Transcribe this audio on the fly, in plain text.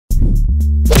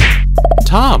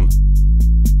Tom.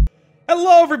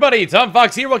 Hello everybody, Tom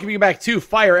Fox here, welcoming you back to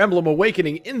Fire Emblem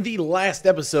Awakening. In the last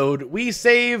episode, we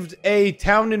saved a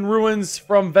town in ruins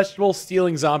from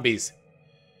vegetable-stealing zombies.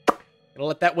 Gonna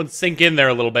let that one sink in there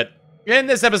a little bit. In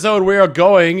this episode, we are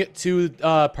going to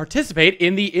participate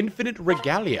in the Infinite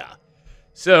Regalia.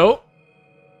 So,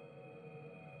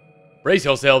 brace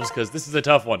yourselves, because this is a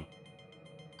tough one.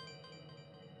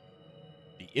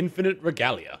 The Infinite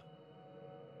Regalia.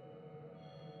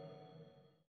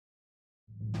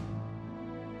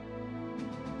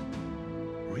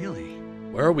 Really?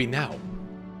 Where are we now?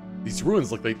 These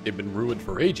ruins look like they've been ruined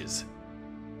for ages.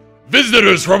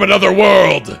 Visitors from another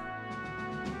world!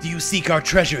 Do you seek our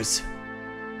treasures?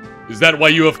 Is that why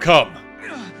you have come?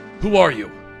 Who are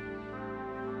you?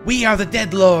 We are the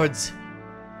Dead Lords.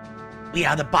 We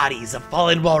are the bodies of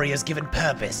fallen warriors given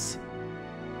purpose.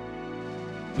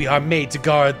 We are made to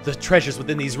guard the treasures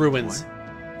within these ruins.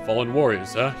 What? Fallen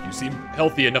warriors, huh? You seem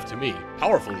healthy enough to me.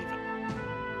 Powerful, even.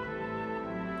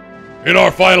 In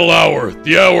our final hour,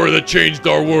 the hour that changed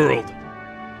our world.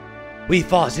 We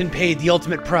fought and paid the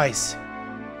ultimate price.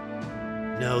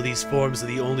 Now these forms are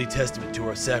the only testament to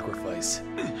our sacrifice.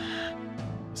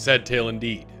 Sad tale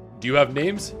indeed. Do you have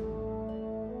names?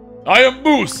 I am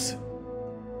Moose.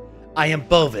 I am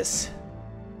Bovis.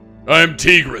 I am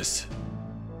Tigris.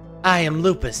 I am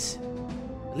Lupus.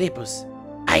 Lepus.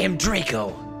 I am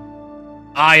Draco.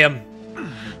 I am...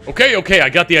 Okay, I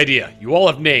got the idea. You all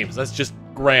have names. That's just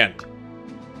grand.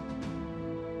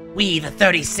 We, the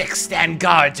 36, stand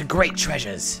guard to great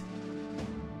treasures.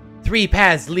 3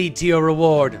 paths lead to your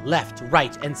reward, left,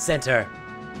 right, and center.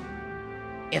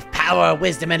 If power,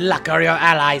 wisdom, and luck are your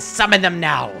allies, summon them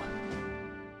now.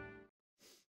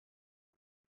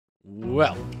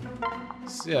 Well,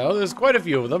 so there's quite a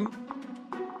few of them.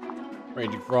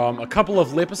 Ranging from a couple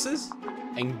of Lipuses,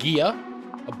 Angia,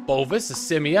 a Bovis, a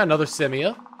Simia, another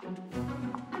Simia,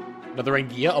 another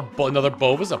Angia, another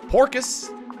Bovis, a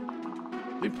Porcus.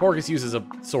 I believe Porcus uses a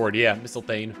sword, yeah,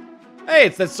 Mistlethane. Hey,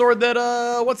 it's that sword that,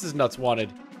 what's his nuts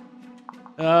wanted?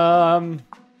 Owain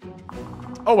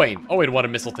wanted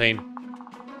Mistlethane.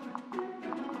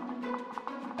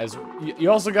 As, you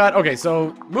also got, okay,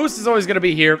 so Moose is always gonna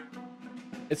be here.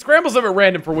 It scrambles them at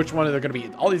random for which one they're gonna be.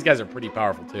 All these guys are pretty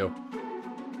powerful, too.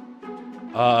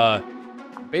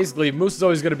 Basically, Moose is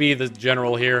always gonna be the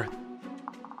general here.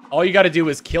 All you gotta do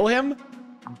is kill him,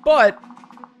 but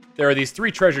there are these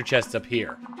 3 treasure chests up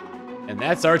here. And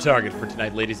that's our target for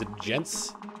tonight, ladies and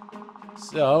gents.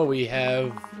 So, we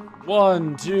have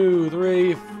 1, 2,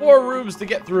 3, 4 rooms to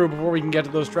get through before we can get to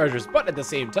those treasures. But at the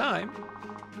same time,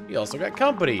 we also got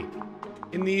company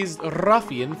in these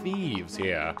ruffian thieves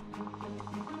here.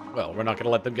 Well, we're not going to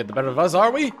let them get the better of us,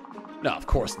 are we? No, of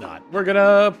course not. We're going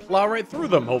to plow right through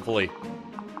them, hopefully.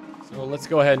 So, let's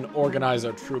go ahead and organize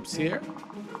our troops here.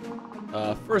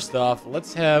 First off,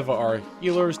 let's have our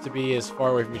healers to be as far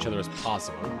away from each other as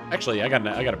possible. Actually, I got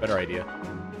a better idea.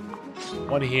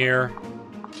 One here.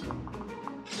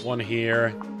 One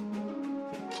here.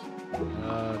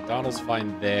 Donald's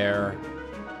fine there.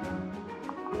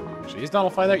 Actually, is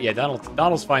Donald fine there? Yeah,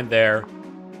 Donald's fine there.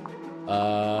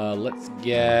 Let's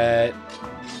get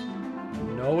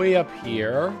Noe up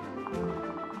here.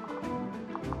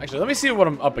 Actually, let me see what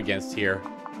I'm up against here.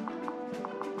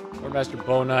 Master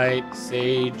Bow Knight,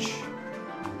 Sage,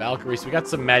 Valkyrie. So we got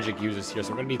some magic users here, so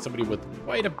we're going to need somebody with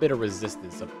quite a bit of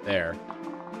resistance up there.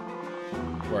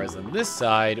 Whereas on this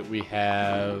side, we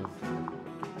have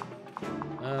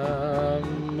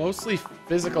mostly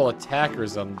physical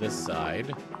attackers on this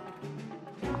side.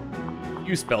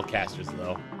 Few spellcasters,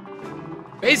 though.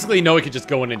 Basically, Noe could just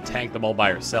go in and tank them all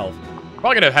by herself.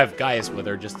 Probably going to have Gaius with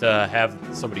her, just to have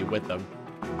somebody with them.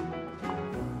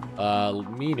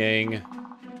 Meaning...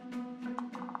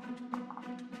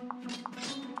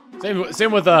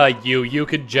 Same with you. You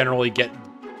could generally get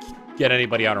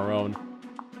anybody on her own.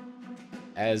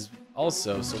 As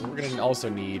also, so what we're gonna also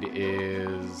need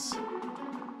is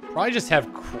probably just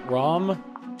have Crom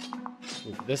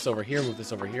move this over here, move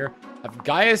this over here. Have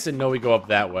Gaius and Noe go up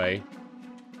that way.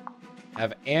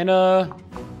 Have Anna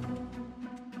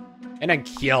and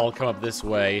Kiel come up this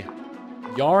way.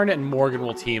 Yarn and Morgan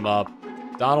will team up.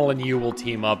 Donald and you will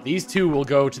team up. These 2 will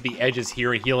go to the edges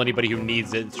here and heal anybody who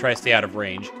needs it and try to stay out of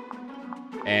range.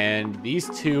 And these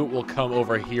 2 will come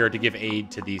over here to give aid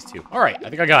to these 2. Alright, I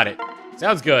think I got it.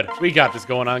 Sounds good. We got this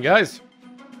going on, guys.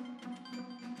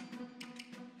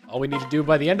 All we need to do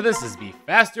by the end of this is be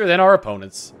faster than our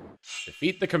opponents.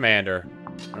 Defeat the commander.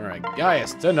 Alright,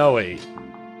 Gaius to Noe. Okay,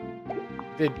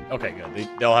 good.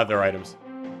 They'll have their items.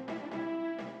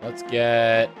 Let's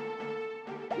get...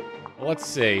 Well, let's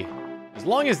see. As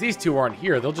long as these two aren't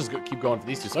here, they'll just keep going for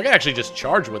these two. So I can actually just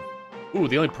charge with... Ooh,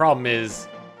 the only problem is...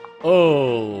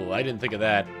 Oh, I didn't think of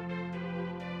that.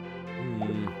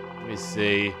 Let me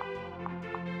see.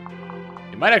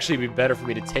 It might actually be better for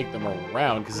me to take them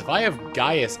around, because if I have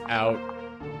Gaius out...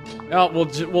 No,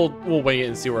 we'll wing it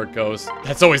and see where it goes.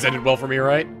 That's always ended well for me,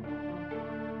 right?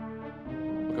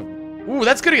 Ooh,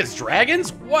 that's good against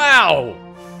dragons? Wow!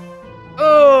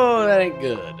 Oh, that ain't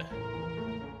good.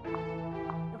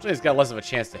 Fortunately, it's got less of a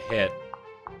chance to hit.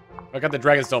 If I got the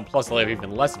Dragonstone Plus, I'll have even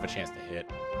less of a chance to hit.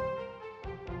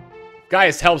 If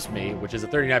Gaius helps me, which is a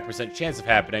 39% chance of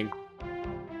happening.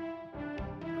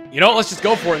 You know, let's just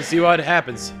go for it and see what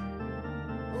happens.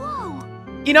 Whoa!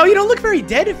 You know, you don't look very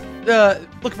dead.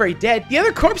 Look very dead. The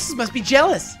other corpses must be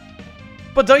jealous.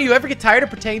 But don't you ever get tired of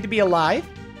pretending to be alive?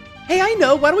 Hey, I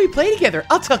know. Why don't we play together?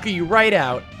 I'll tucker you right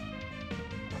out.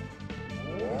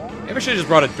 Maybe I should have just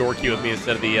brought a Dorky with me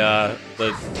instead of the...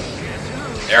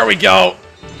 There we go!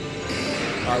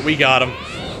 Alright, we got him.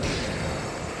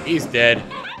 He's dead.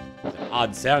 There's an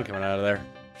odd sound coming out of there.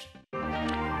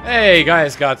 Hey,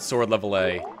 guys got sword level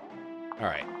A.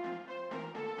 Alright.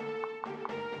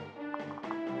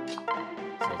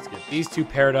 So let's get these two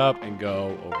paired up and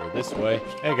go over this way.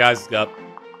 Hey, guys, it's up.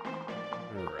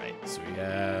 Alright, so we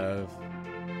have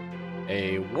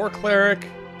a War Cleric,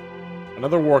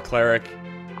 another War Cleric,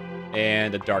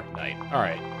 and a Dark Knight.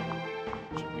 Alright.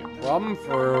 Shouldn't be a problem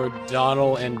for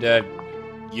Donald and,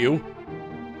 you.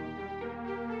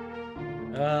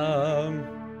 I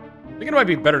think it might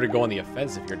be better to go on the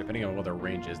offensive here, depending on what their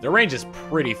range is. Their range is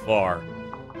pretty far.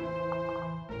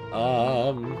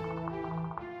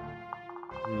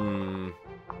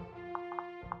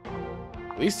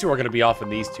 These two are going to be off in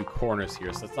these two corners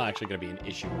here, so that's not actually going to be an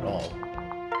issue at all.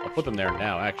 I'll put them there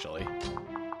now, actually.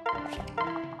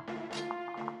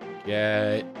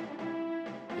 Get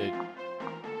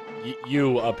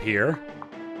you up here.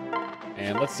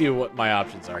 And let's see what my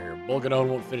options are here. Bolganon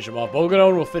won't finish him off.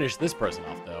 Bolganon will finish this person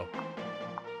off, though.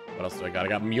 What else do I got? I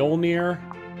got Mjolnir.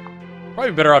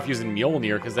 Probably better off using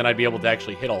Mjolnir, because then I'd be able to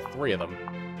actually hit all three of them,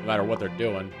 no matter what they're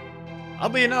doing.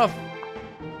 Oddly enough.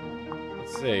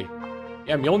 Let's see.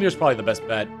 Yeah, Mjolnir's probably the best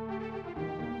bet.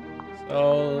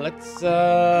 So, let's,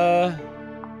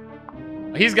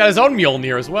 He's got his own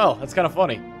Mjolnir as well. That's kind of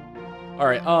funny.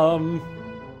 Alright, I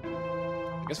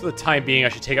guess for the time being, I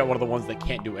should take out one of the ones that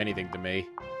can't do anything to me.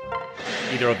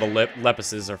 Either of the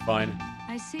Lepises are fine.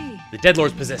 I see. The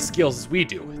Deadlords possess skills as we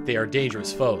do. They are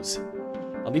dangerous foes.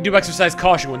 I'll need to exercise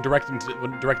caution when directing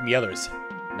the others.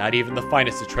 Not even the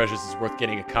finest of treasures is worth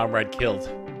getting a comrade killed.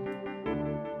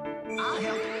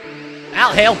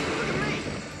 I'll help.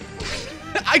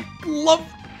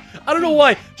 I don't know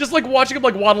why. Just like watching him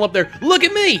like waddle up there. Look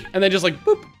at me! And then just like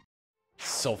boop.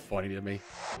 So funny to me.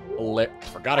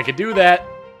 Forgot I could do that.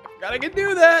 Forgot I could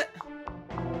do that.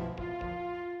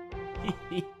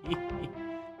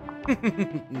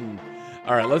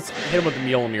 Alright, let's hit him with the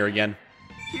Mjolnir again.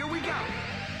 Here we go.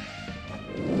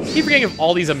 I keep forgetting of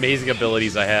all these amazing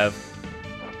abilities I have.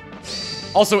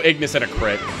 Also Ignis and a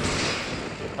crit.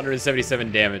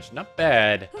 177 damage. Not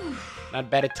bad.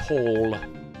 Not bad at all.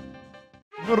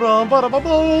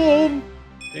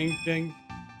 Ding, ding.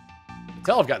 I can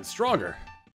tell I've gotten stronger.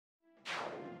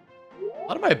 A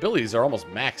lot of my abilities are almost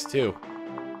max, too.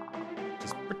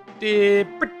 Just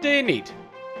pretty neat.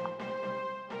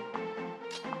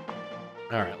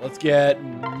 Alright, let's get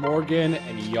Morgan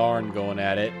and Yarn going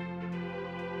at it.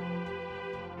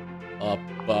 Up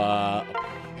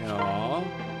here.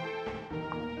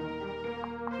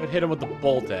 Could hit him with the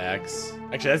bolt axe.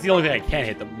 Actually, that's the only thing I can't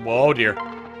hit them. Whoa, dear.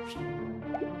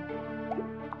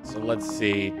 So let's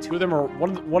see. Two of them are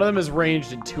one of them is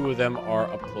ranged, and two of them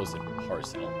are up close and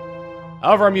personal.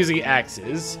 However, I'm using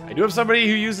axes. I do have somebody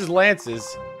who uses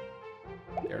lances.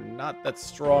 They're not that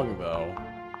strong, though.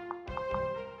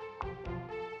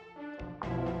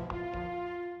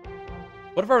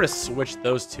 What if I were to switch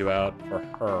those two out for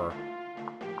her?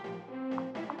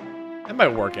 That might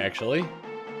work, actually.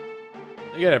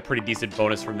 I get a pretty decent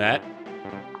bonus from that.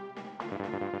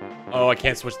 Oh, I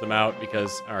can't switch them out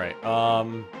because... Alright,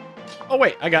 Oh,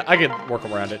 wait, I can work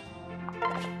around it.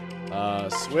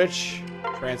 Switch,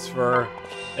 transfer.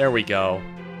 There we go.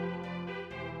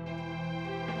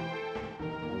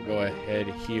 We'll go ahead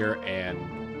here and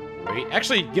wait.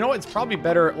 Actually, you know what? It's probably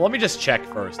better... Let me just check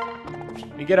first.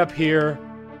 Let me get up here.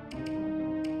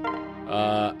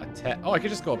 Attack. Oh, I could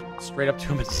just go straight up to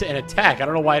him and attack. I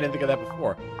don't know why I didn't think of that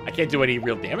before. I can't do any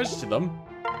real damage to them.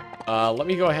 Let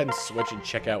me go ahead and switch and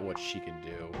check out what she can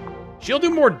do. She'll do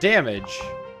more damage.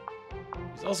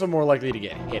 She's also more likely to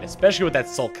get hit, especially with that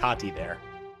Sulcati there.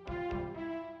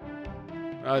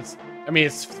 It's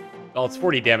Well, it's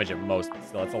 40 damage at most, but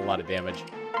still, that's a lot of damage.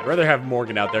 I'd rather have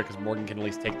Morgan out there, because Morgan can at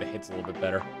least take the hits a little bit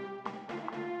better.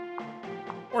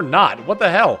 Or not. What the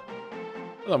hell?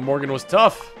 I thought Morgan was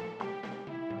tough.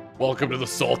 Welcome to the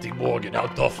Salty Morgan. How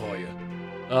tough are you?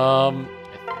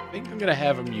 I think I'm gonna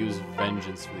have him use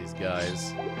Vengeance for these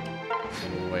guys.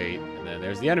 And wait. And then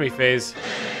there's the enemy phase.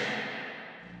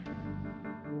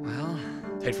 Well,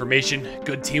 Tight formation,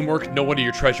 good teamwork. No wonder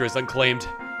your treasure is unclaimed.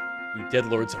 You dead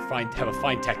lords have a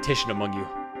fine tactician among you,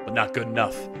 but not good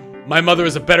enough. My mother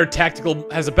is my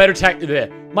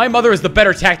mother is the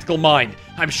better tactical mind.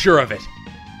 I'm sure of it.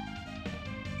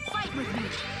 Fight with me.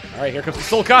 All right, here comes the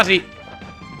Solcati.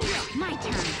 My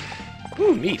turn.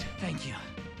 Ooh, neat. thank you.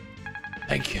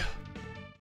 Thank you.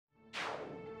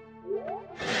 All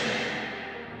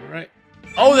right.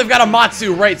 Oh, they've got a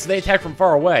Matsu, right? So they attack from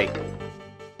far away.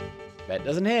 That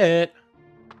doesn't hit.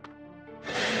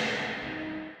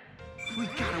 We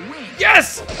gotta win.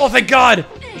 Yes! Oh, thank God!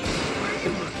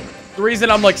 The reason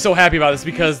I'm like so happy about this is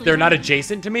because they're not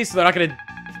adjacent to me, so they're not gonna.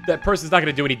 That person's not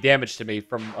gonna do any damage to me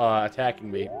from attacking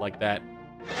me like that.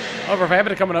 However, if I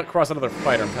happen to come across another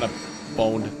fighter, I'm kind of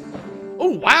boned. Oh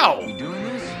wow! We doing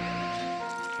this?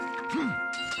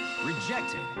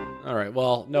 Rejected. All right.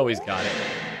 Well, no, he's got it.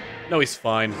 No, he's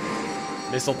fine.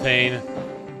 Missile pain.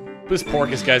 This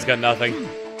Porcus guy's got nothing.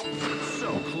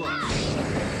 So close.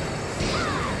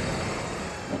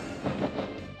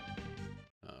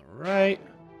 All right.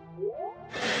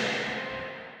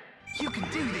 You can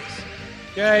do this.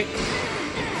 Okay.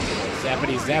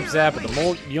 Zappity zap zap with the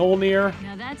Mjolnir.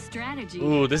 Now that's strategy.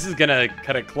 Ooh, this is gonna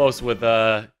cut it close with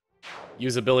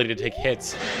usability to take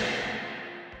hits.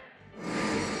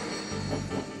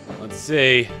 Let's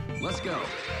see. Let's go.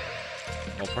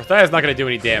 Well, Parthia's not gonna do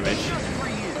any damage. Just for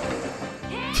you.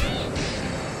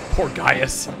 Poor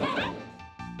Gaius.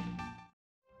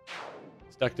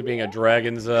 Stuck to being a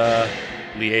dragon's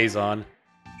liaison.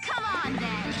 Come on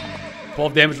then.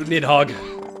 12 damage with Nidhogg.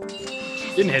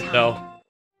 Didn't hit though.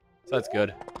 So that's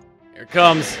good. Here it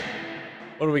comes.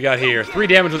 What do we got here? 3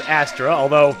 damage with Astra,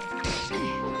 although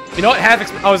you know what?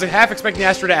 I was half expecting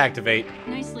Astra to activate.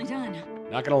 Nicely done.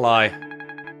 Not gonna lie.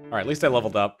 Alright, at least I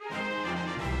leveled up.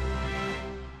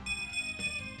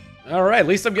 Alright, at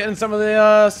least I'm getting some of the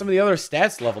other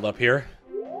stats leveled up here.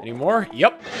 Any more?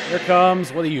 Yep. Here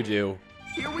comes. What do you do?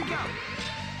 Here we go.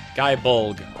 Guy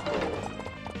Bulg.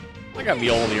 I got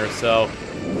Mjolnir, so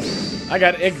I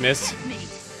got Ignis.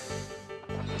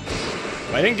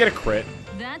 I didn't get a crit.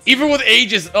 That's Even with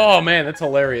Aegis. Oh man, that's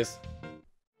hilarious.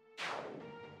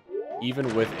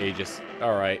 Even with Aegis.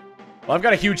 Alright. Well, I've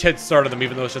got a huge head start on them,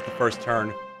 even though it's just the first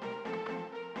turn.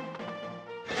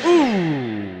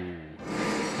 Ooh.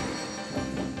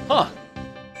 Huh.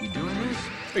 We doing this?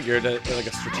 Figured that like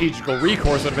a strategical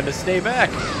recourse would have been to stay back.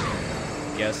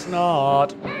 Guess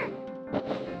not.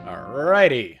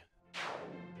 Alrighty.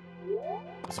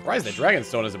 I'm surprised the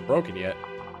Dragonstone isn't broken yet.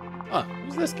 Huh,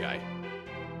 who's this guy?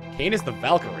 Canis the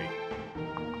Valkyrie.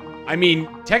 I mean,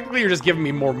 technically you're just giving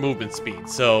me more movement speed,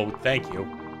 so thank you.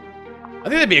 I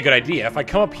think that'd be a good idea. If I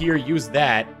come up here, use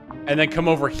that, and then come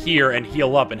over here and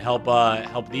heal up and help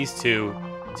help these two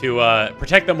to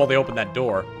protect them while they open that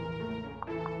door.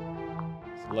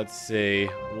 So let's see.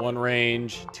 1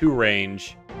 range, 2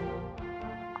 range.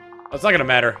 Oh, it's not gonna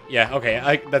matter. Yeah,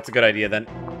 okay, that's a good idea then.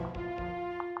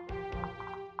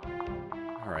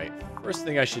 Alright, first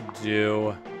thing I should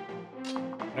do...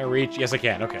 Can I reach? Yes, I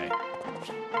can, okay.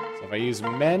 So if I use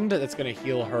Mend, that's gonna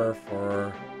heal her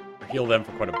for... Or heal them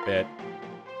for quite a bit.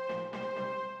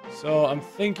 So I'm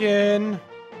thinking...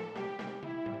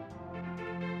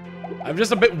 I'm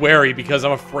just a bit wary because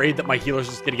I'm afraid that my healer's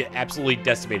just gonna get absolutely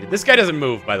decimated. This guy doesn't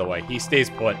move, by the way. He stays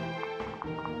put.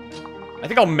 I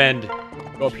think I'll Mend.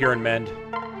 Go up here and Mend.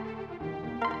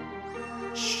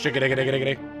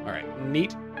 Alright,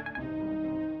 neat.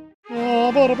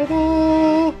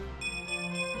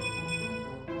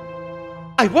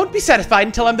 I won't be satisfied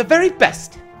until I'm the very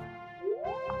best.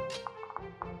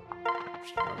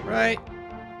 Alright.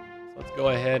 Let's go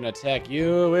ahead and attack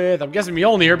you with... I'm guessing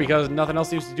Mjolnir because nothing else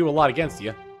seems to do a lot against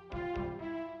you.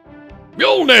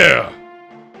 Mjolnir!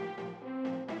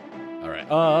 Alright,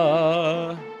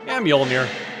 yeah, Mjolnir.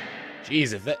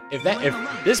 Jeez, if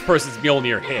this person's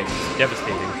Mjolnir hit, it's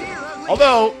devastating.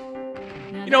 Although,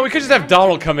 you know, we could just have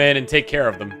Donald come in and take care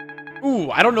of them. Ooh,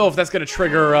 I don't know if that's gonna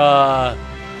trigger,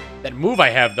 that move I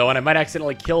have, though, and I might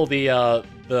accidentally kill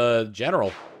the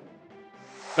general.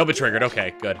 Nope, it triggered.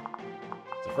 Okay, good. I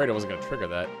was afraid I wasn't gonna trigger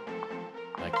that.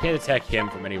 I can't attack him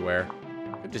from anywhere.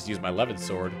 I could just use my 11th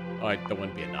sword. Oh, that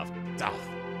wouldn't be enough. Oh.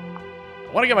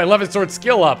 I want to get my 11th sword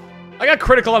skill up. I got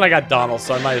critical and I got Donald,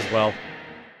 so I might as well.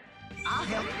 I'll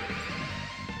help.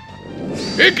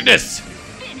 Ignis!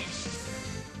 Finished.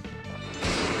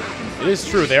 It is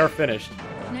true, they are finished.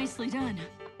 Nicely done.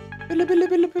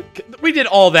 We did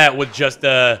all that with just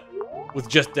you.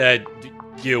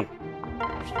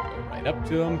 Right up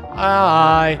to him.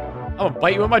 Hi. I'm gonna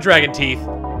bite you with my dragon teeth.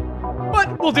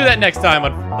 But we'll do that next time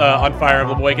on Fire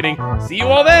Emblem Awakening. See you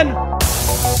all then!